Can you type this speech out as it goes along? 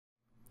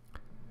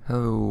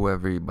Hello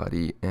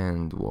everybody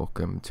and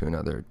welcome to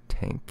another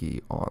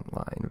Tanki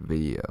Online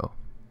video.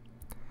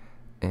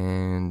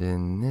 And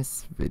in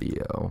this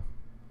video,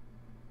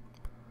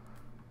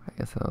 I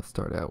guess I'll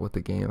start out with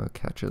the game of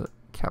capture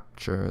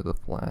the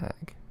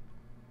flag.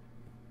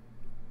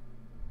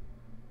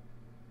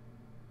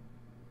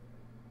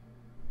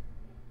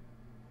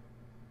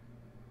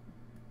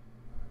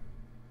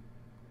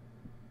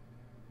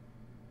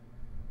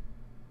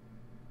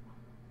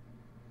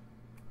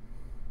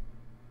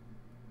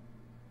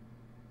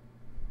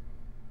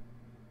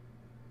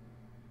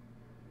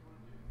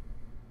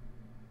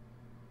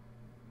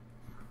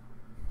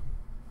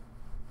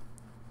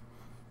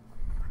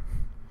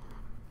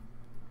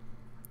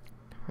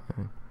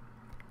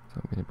 So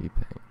I'm going to be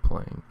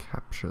playing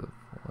capture the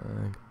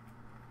flag.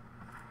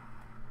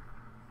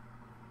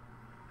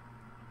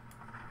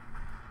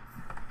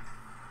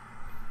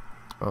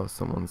 Oh,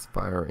 someone's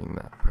firing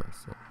that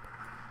person.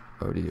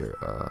 Oh dear,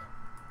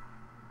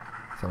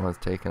 someone's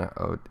taking it.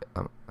 Oh,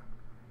 I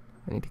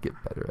need to get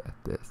better at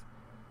this.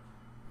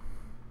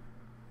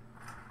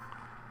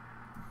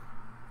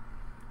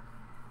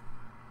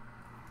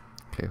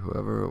 Okay,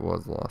 whoever it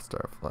was lost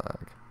our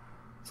flag.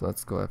 So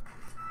let's go after.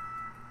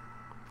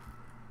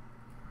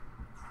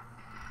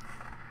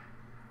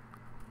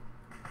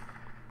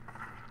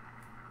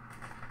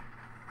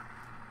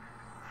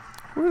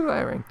 Who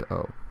I ranked?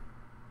 Oh.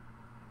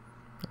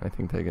 I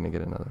think they're gonna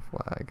get another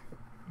flag.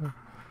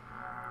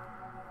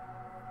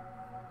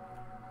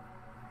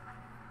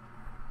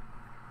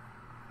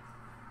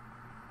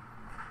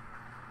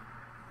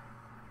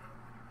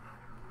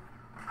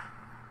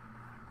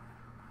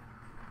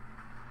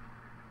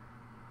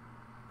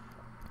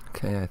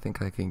 Okay, I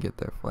think I can get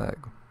their flag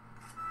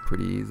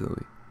pretty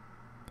easily.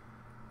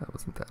 That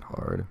wasn't that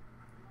hard.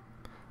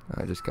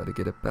 I just gotta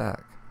get it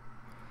back.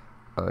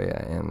 Oh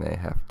yeah, and they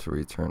have to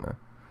return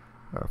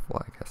our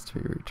flag has to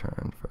be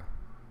returned for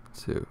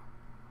 2.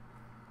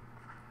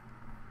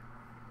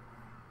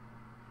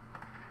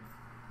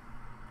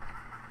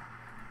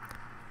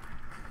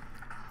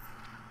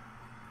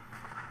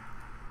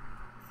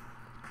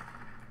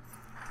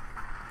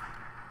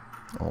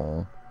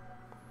 Oh.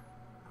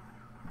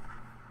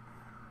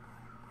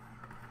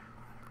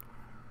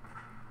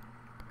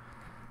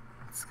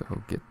 Let's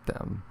go get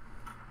them.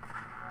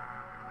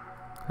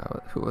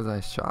 Who was I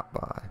shot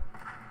by?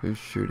 Who's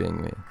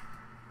shooting me?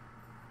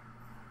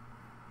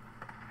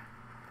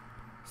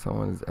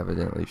 Someone is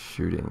evidently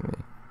shooting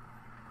me.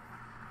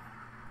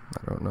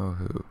 I don't know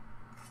who.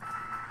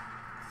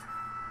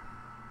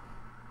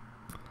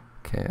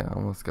 Okay, I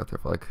almost got there.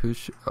 Like,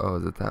 oh,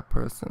 is it that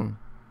person?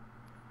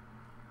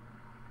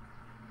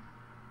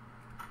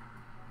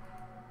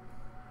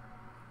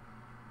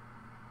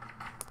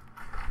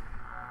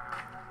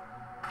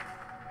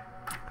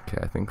 Okay,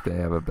 I think they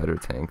have a better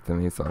tank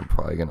than me, so I'm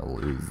probably gonna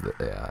lose the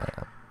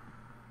AI.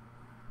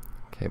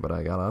 Okay, but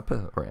I got up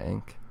a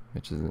rank,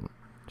 which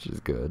is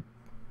good,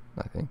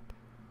 I think.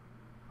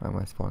 Why am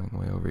I spawning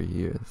way over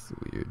here? This is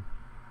weird.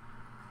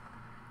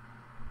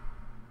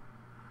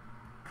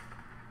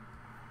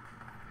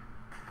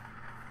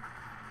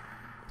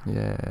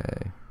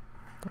 Yay.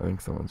 I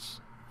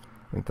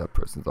think that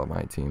person's on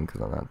my team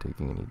because I'm not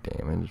taking any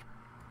damage.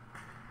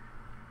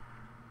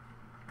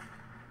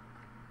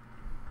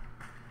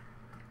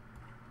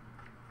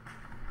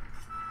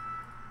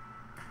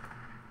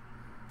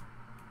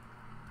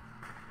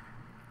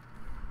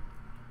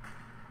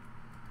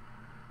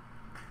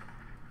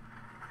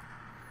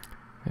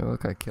 Hey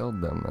look, I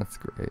killed them, that's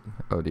great.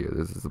 Oh dear,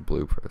 this is a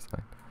blue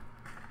person.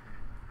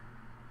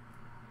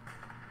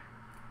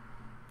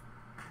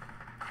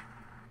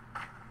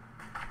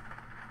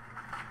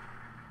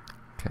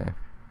 Okay.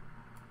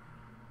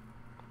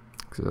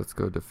 So let's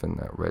go defend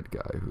that red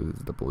guy who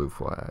is the blue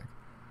flag.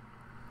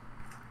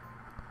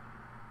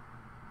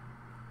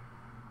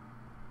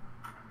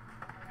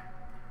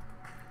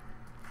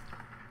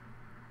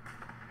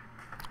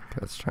 Okay,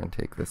 let's try and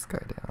take this guy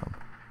down.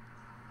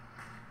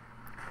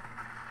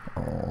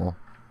 Oh.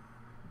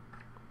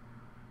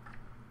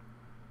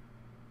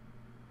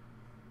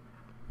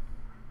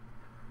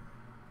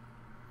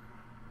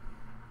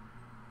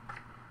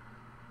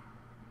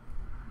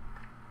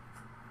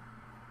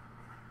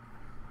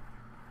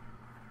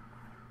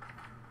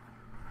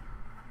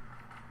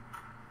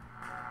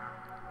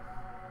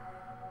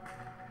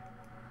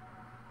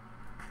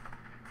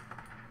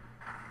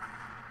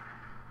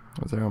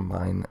 Was there a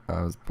mine?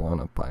 I was blown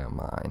up by a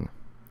mine.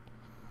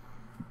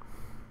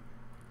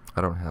 I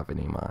don't have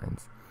any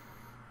mines.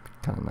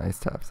 Kind of nice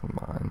to have some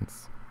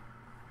mines.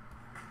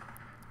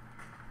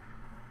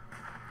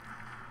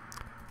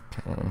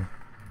 Okay.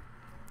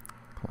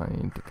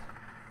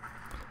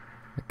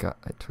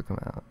 I took him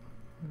out.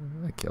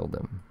 I killed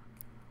him.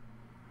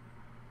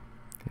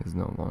 He is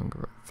no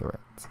longer a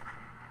threat.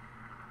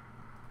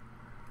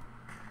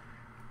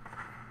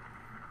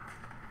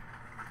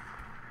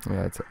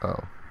 Yeah,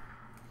 oh.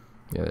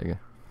 Yeah, they're gonna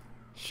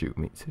shoot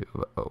me too,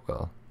 but oh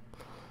well.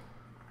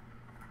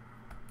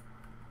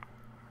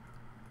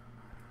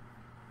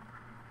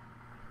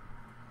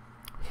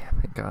 Yeah,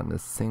 I think gotten a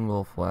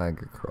single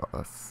flag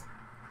across.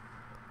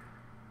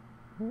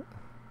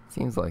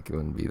 Seems like it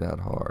wouldn't be that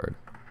hard.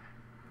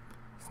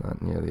 It's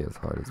not nearly as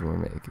hard as we're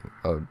making.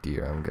 Oh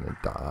dear, I'm gonna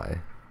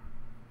die.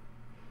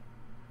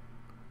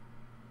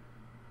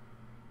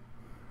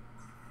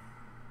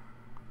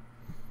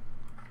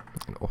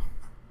 Oh.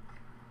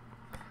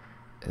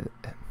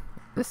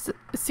 It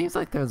seems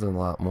like there's a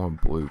lot more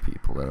blue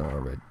people than are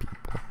red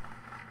people.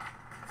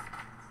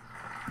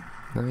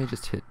 Let me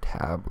just hit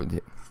tab with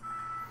it.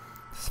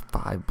 There's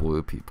 5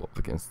 blue people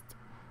against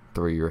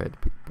 3 red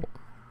people.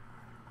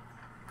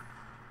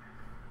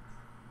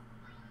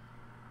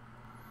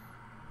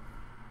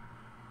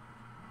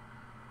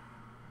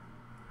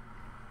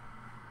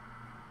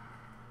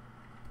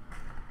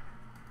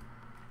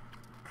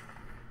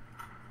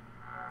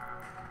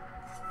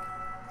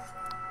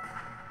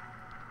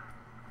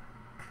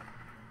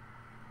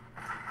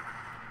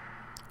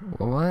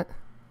 What?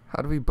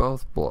 How do we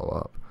both blow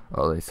up?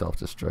 Oh, they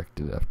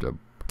self-destructed after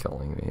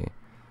killing me.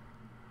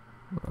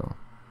 Well.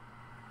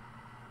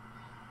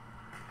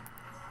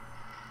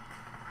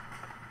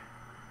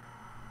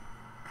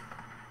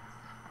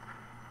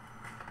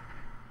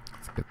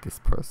 Let's get this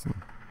person.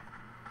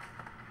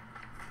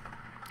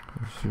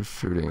 Who's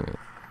shooting me?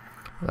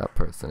 That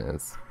person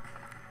is.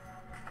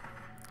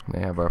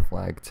 They have our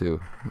flag too.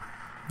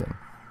 Dang.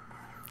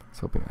 I was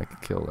hoping I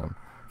could kill them.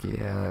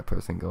 Yeah, that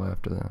person, go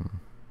after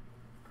them.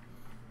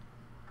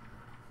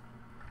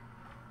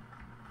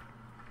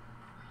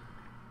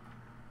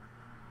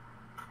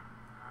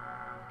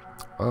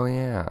 Oh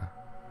yeah.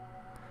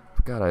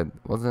 Forgot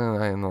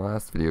wasn't I in the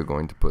last video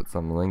going to put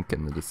some link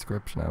in the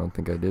description? I don't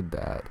think I did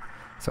that.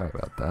 Sorry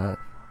about that.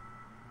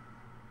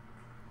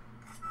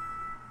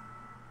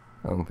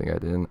 I don't think I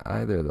did in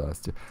either of the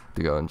last two.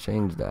 To go and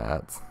change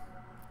that.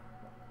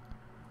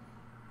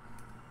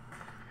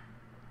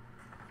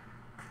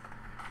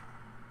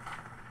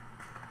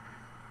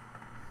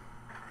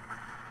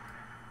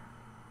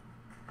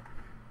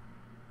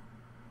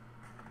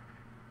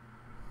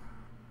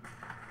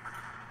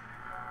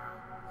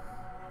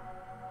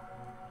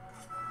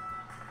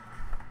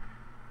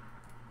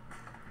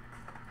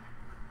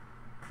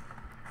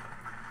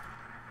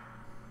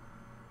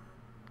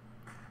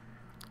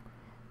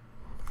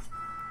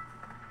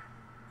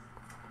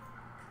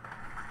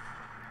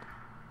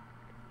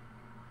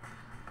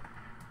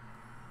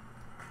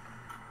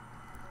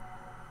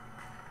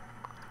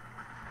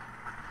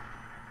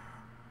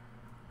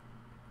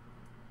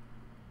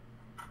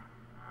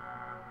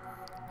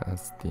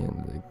 That's the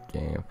end of the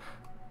game.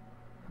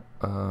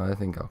 I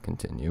think I'll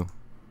continue.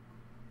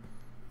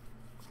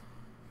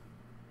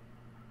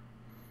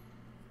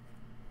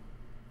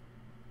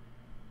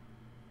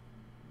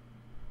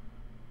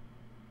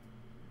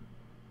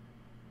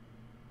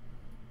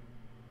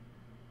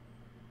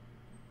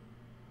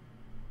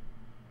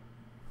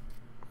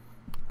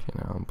 Okay,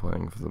 now I'm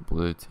playing for the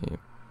blue team.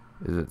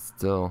 Is it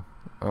still?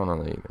 Oh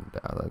no, they even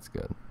down. That's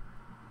good.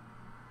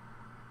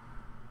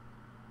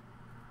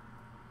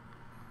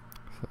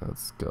 So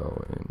let's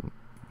go in.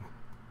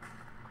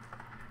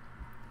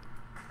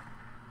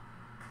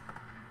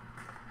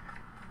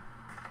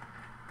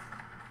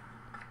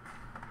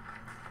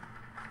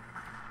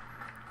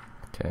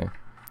 Okay,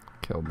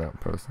 killed that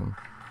person.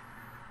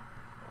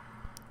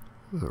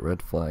 The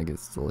red flag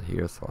is still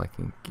here, so I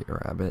can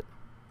grab it.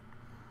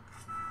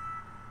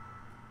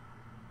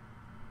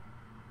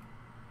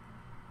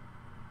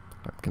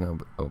 I'm gonna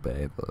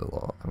obey the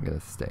law. I'm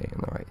gonna stay in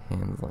the right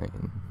hands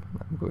lane.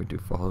 I'm going to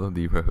follow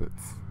the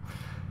roads.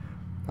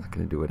 I'm not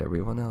gonna do what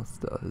everyone else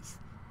does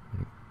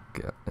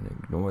and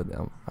ignore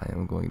them. I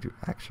am going to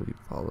actually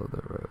follow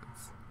the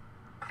roads.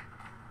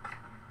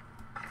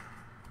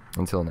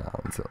 Until now,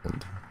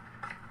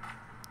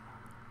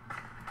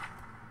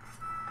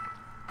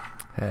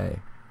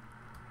 Hey.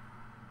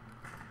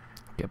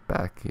 Get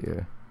back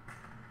here.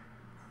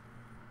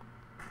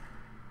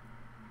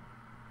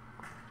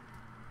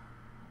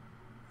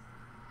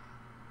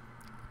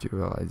 Do you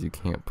realize you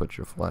can't put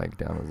your flag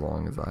down as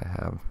long as I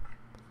have?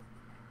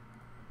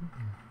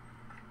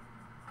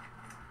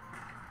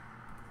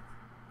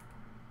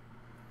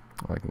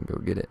 Oh, I can go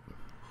get it.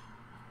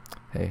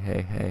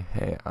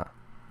 Hey.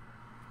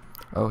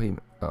 Oh,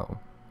 oh.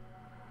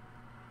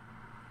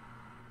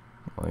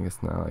 Well, I guess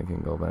now I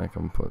can go back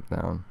and put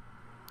down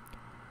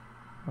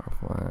our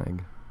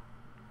flag.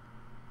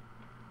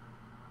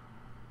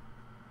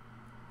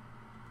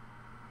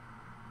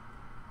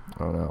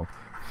 Oh no.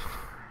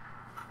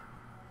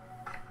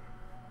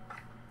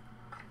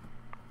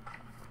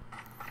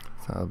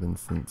 So I've been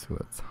sent to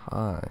a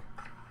tie.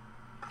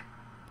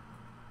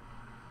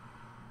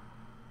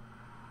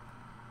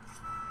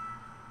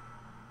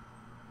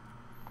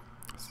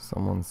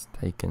 Someone's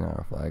taking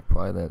our flag.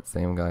 Probably that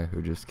same guy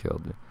who just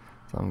killed me.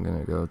 So I'm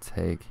gonna go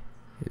take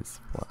his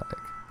flag.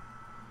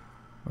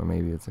 Or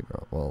maybe it's a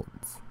girl. Well,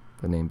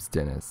 the name's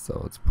Dennis,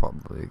 so it's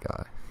probably a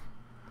guy.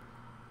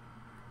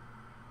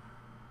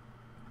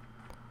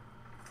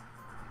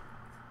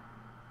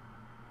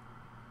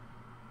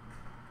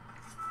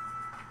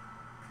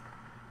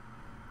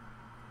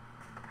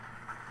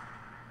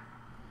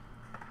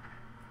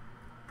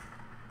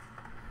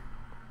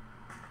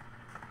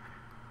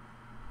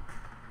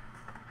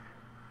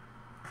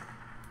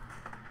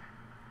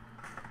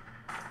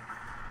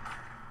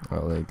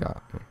 Oh, they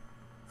got me.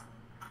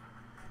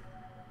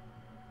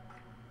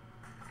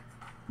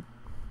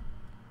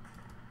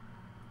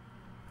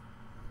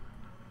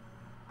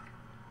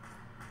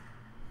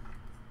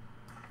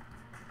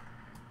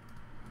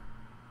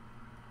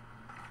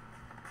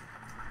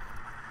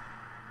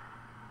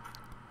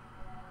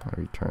 I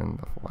return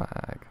the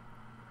flag.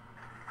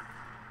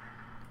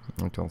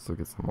 I can also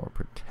get some more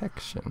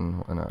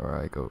protection whenever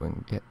I go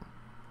and get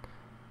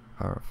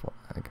our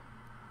flag.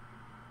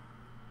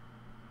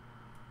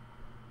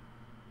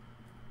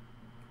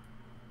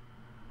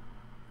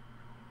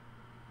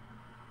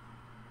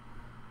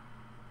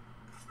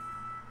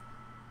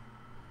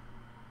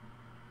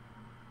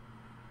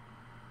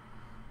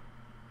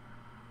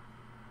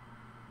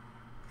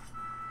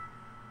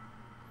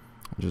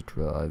 I just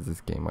realized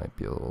this game might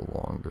be a little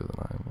longer than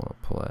I want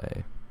to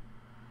play.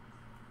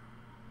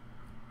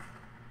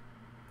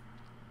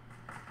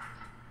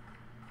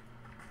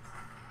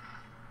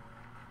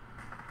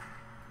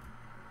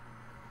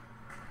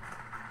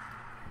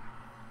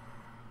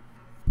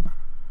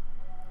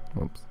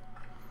 Oops.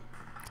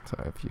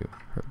 Sorry if you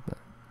heard that.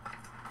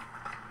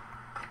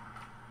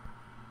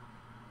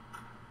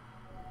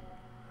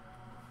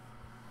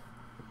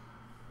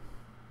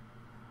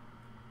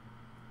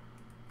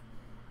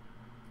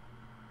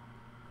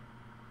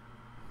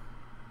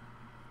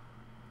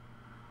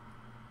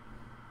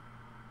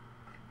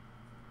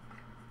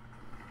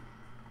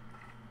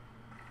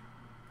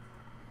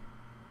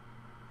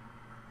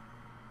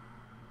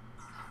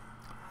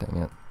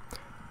 Dang it.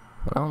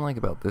 What I don't like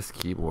about this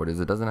keyboard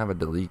is it doesn't have a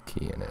delete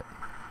key in it.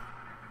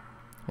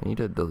 I need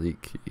a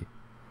delete key.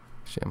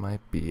 Actually, I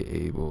might be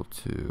able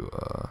to,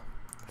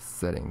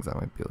 settings, I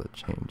might be able to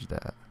change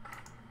that.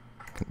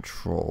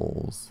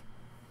 Controls.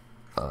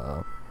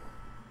 Oh,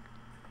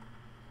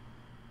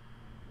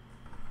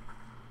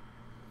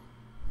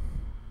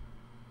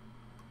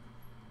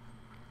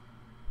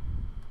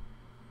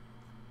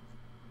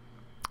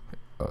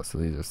 so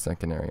these are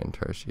secondary and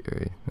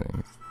tertiary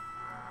things.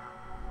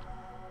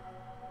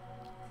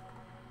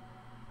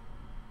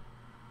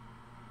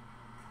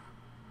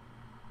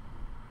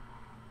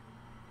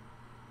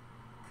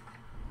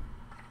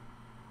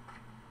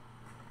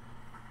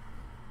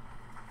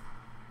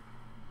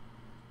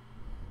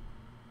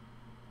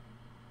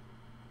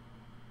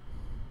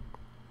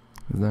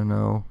 Is there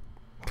no,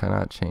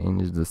 cannot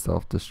change the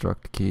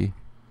self-destruct key?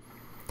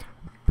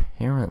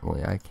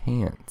 Apparently I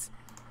can't.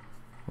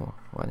 Well,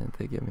 why didn't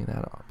they give me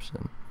that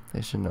option?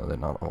 They should know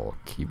that not all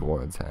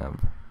keyboards have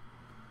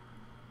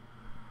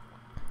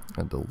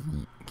a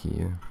delete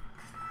key.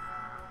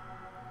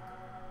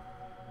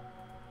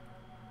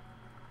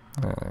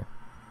 Alright.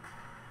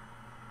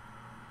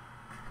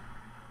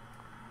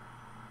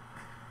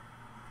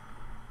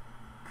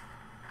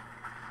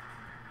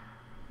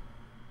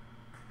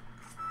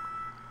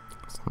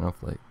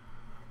 Snowflake.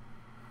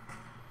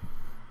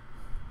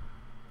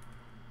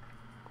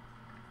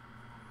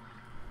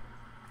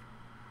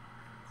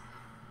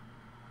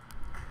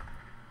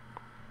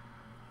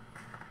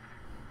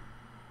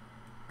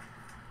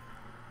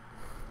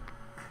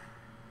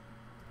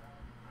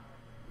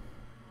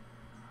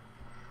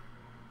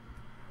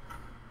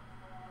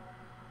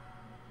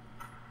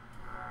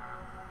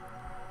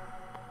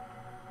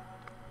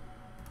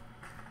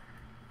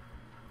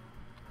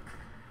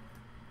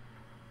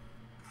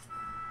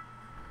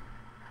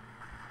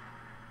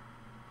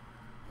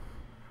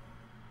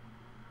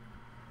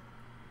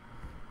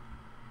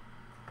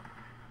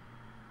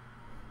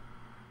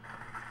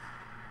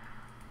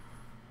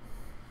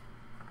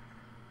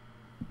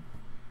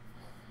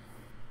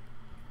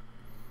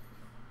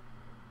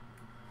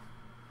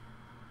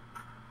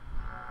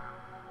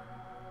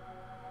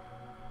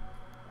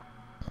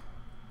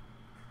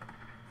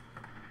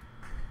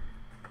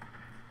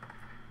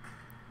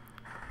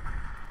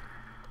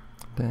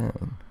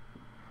 Dang.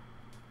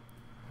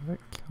 Did that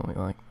kill me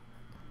like?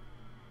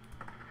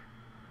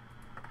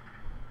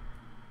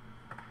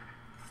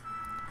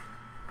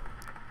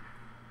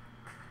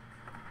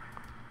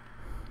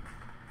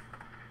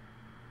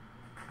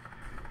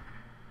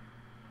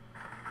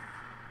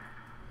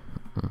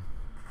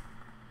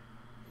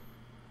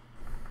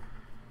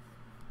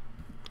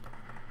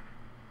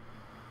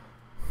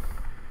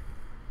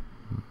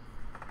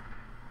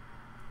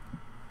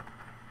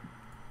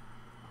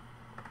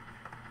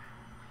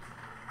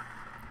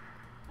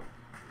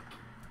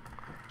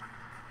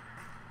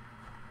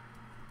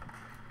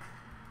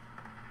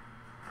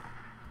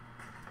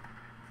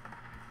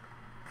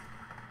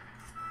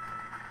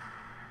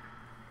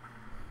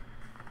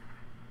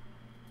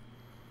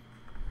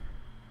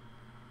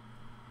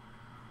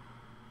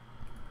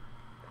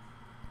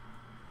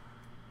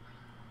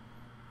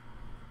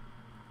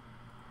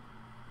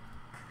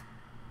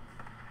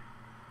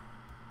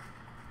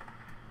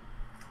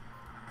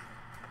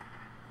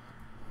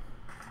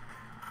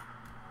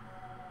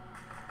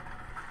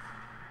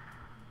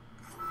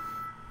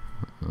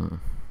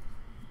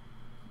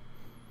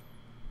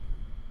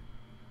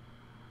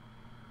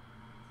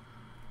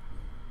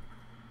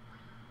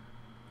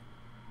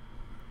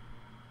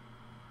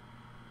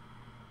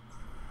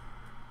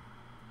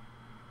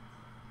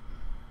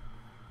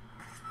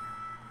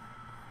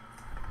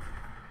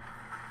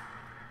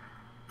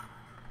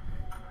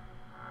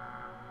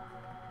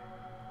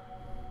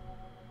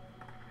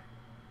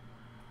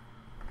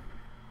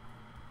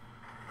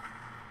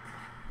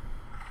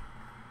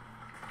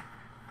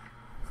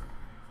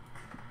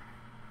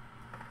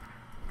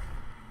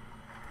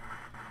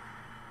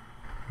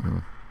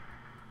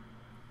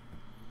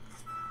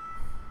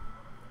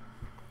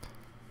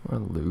 We're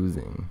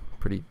losing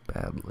pretty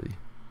badly.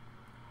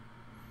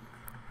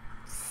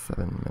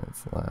 7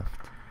 minutes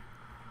left.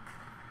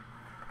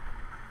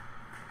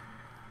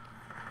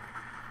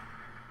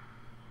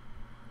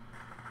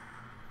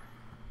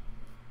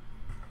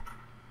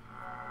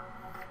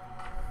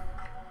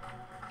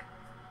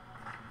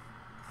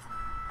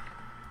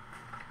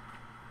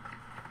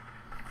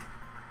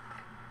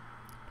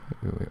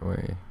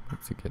 Wait,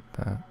 let's get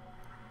that.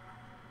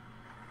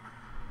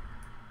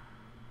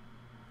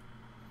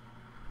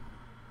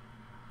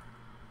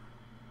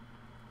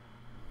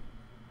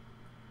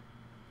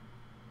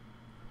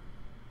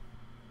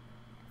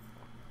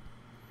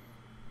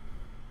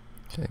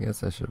 Okay, I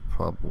guess I should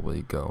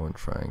probably go and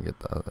try and get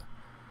the other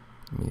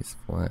enemy's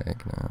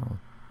flag now.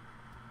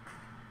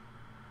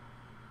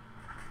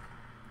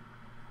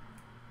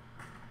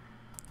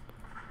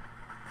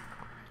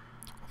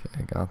 Okay,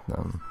 I got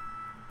them.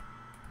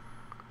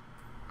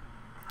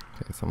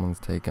 Okay, someone's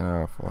taking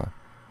our flag.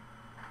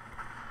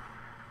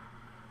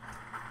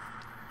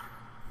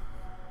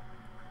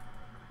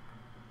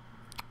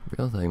 The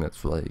real thing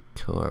that's really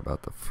killer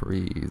about the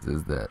freeze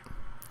is that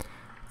it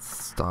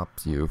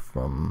stops you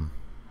from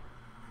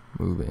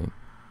moving.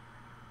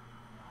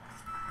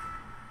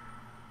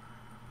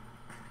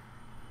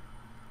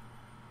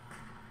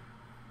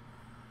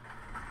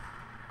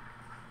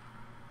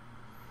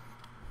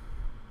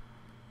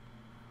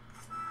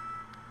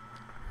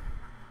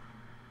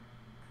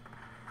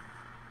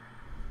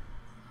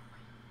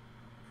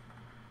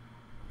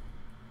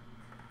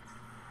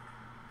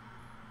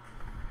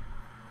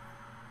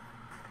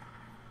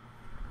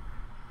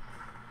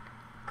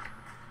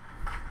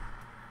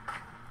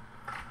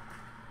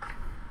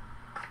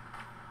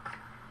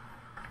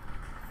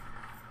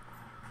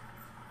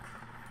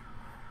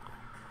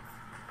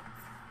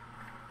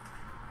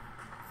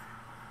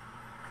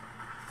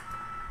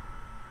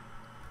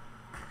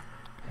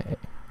 Hey,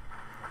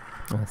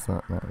 that's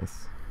not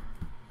nice.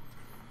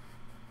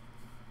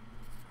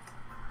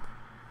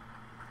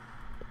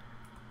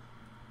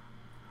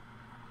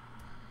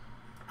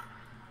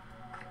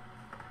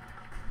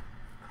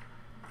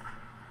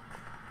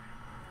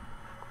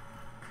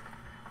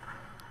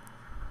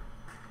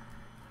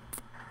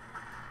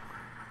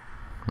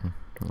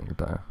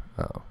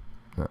 Oh,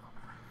 no.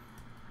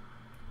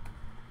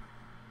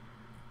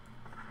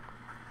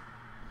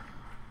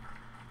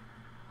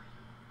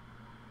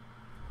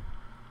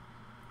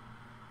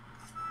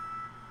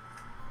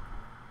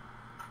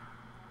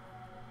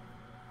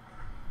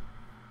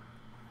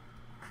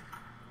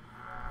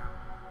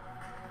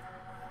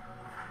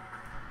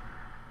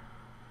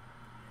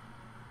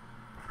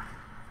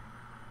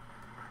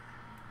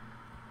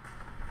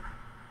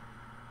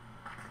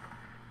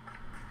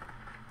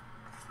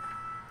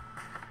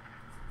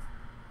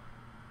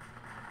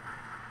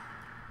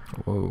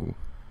 Whoa.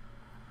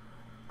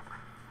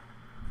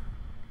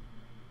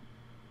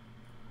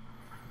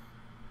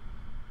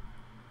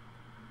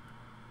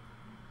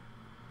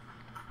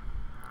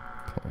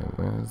 Okay,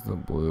 where's the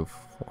blue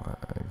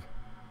flag?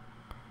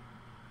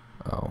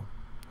 Oh,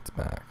 it's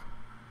back.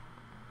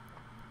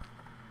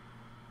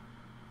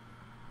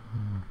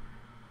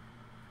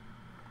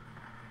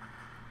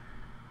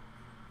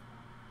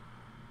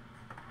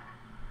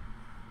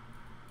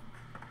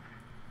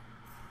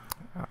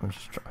 I'm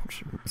just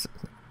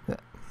yeah.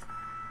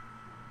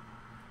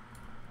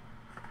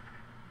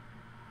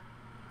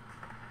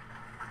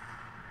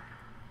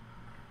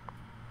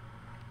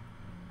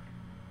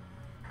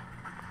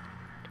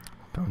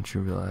 Don't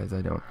you realize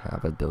I don't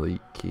have a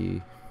delete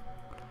key?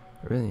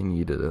 I really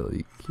need a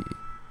delete key.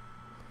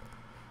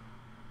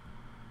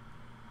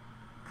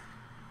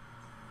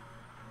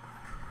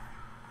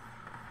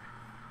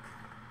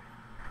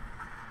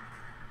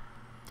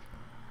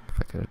 If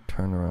I could have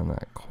turned around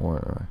that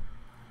corner.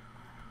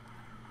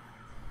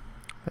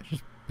 They're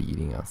just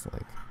beating us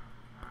like.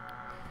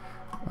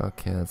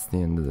 Okay, that's the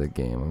end of the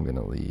game. I'm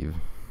gonna leave.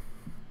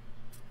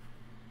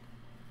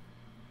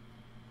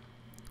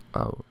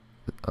 Oh,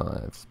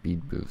 I have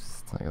speed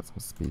boosts. I got some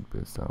speed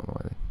boosts. I don't know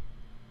why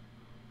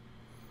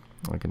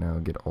I can now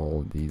get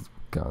all of these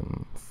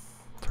guns,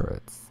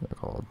 turrets, they're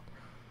called.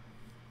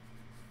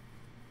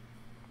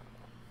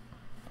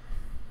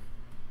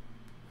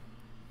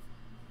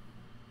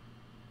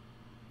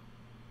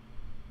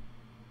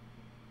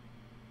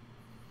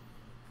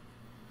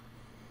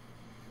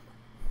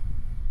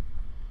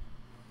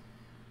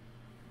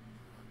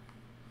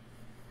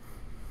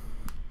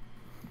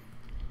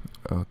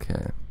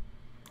 Okay,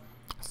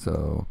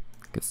 so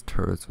I guess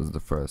turrets was the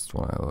first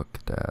one I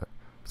looked at.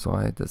 So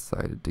I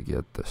decided to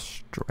get the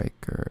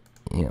Striker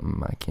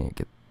M. I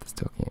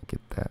still can't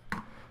get that.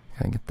 Can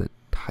I get the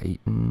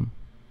Titan?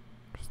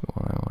 Which is the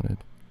one I wanted.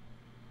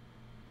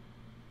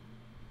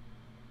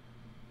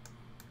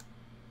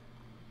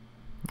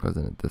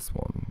 Wasn't it this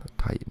one, the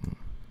Titan?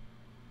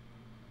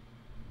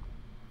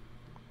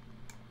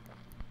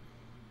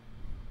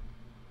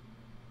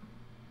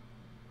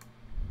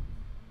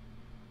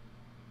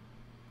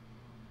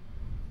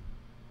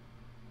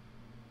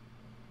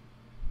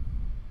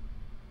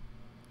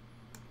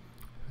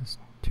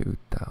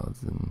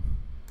 2,000.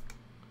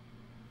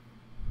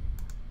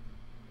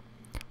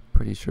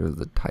 Pretty sure it's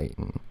the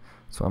Titan.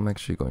 So I'm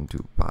actually going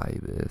to buy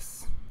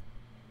this.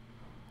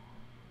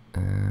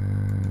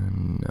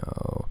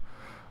 No.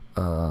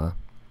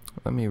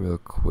 Let me real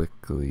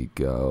quickly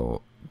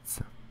go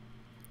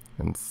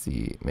and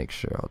see, make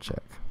sure I'll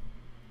check.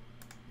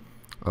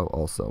 Oh,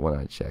 also when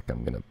I check,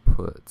 I'm gonna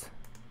put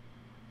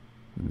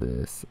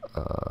this,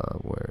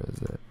 where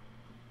is it?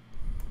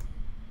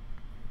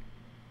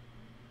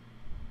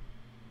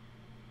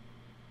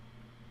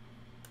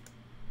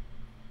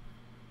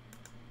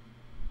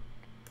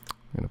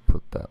 I'm gonna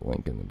put that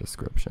link in the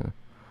description.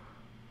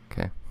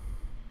 Okay.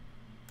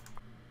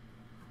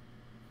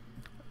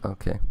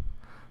 Okay.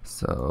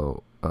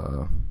 So,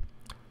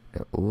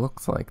 it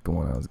looks like the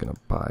one I was gonna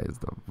buy is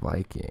the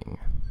Viking.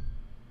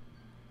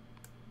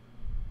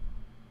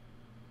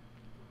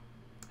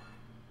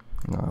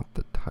 Not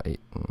the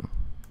Titan.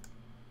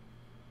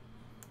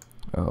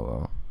 Oh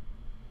well.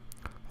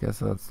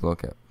 Guess let's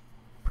look at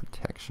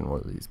protection.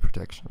 What are these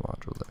protection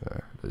modules? I've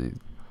heard of these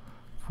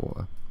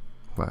for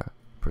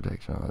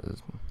protection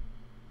modules.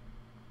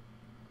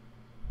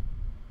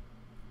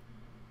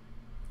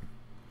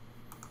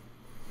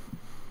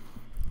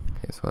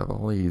 Okay, so I have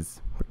all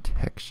these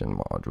protection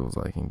modules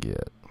I can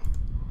get.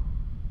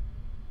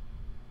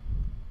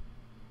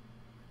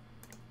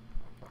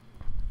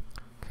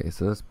 Okay,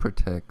 so this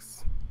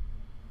protects.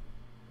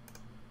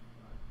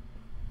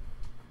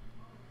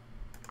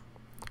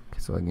 Okay,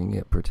 so I can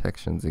get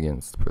protections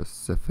against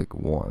specific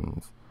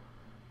ones.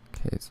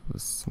 Okay, so the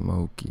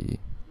smoky.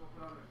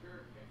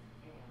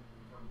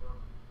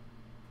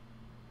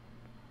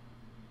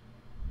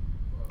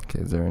 Okay,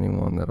 is there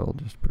anyone that'll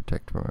just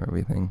protect from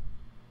everything?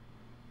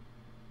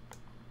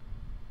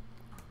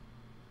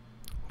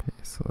 Okay,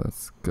 so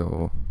let's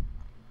go.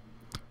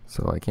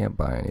 So I can't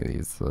buy any of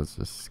these, so let's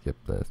just skip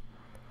this.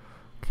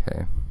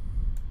 Okay.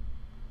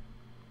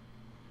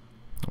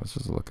 Let's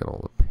just look at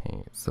all the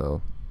paint.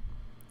 So,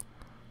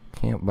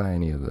 can't buy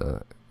any of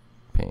the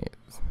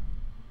paints.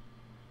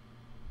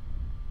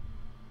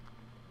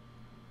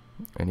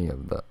 Any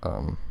of the,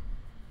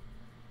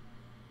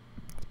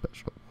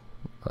 special,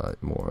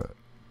 more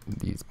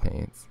these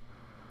paints.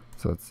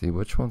 So let's see,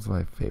 which one's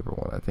my favorite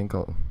one? I think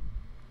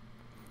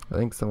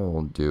some of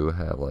them do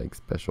have like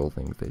special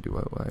things they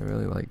do. I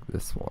really like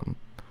this one.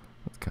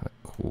 That's kind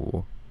of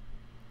cool.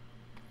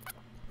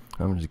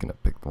 I'm just gonna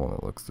pick the one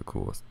that looks the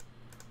coolest.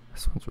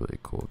 This one's really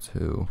cool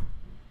too.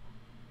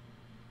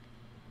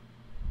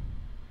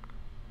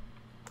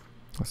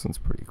 This one's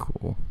pretty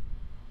cool.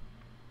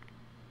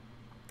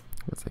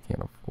 Guess I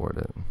can't afford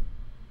it.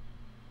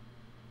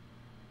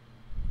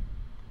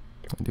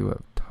 I do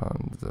have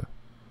tons of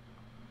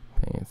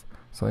paints.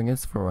 So I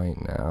guess for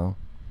right now,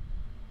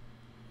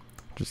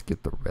 just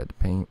get the red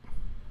paint.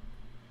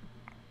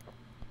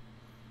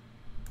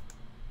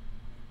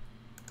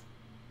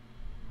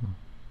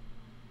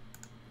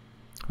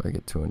 I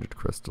get 200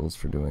 crystals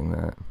for doing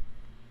that.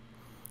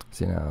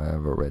 See, now I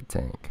have a red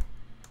tank.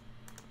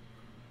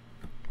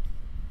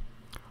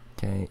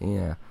 Okay,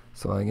 yeah.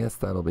 So I guess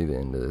that'll be the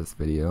end of this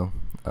video.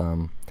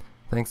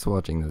 Thanks for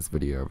watching this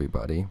video,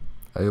 everybody.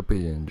 I hope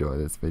you enjoy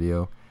this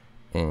video,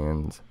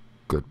 and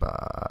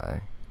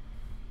goodbye.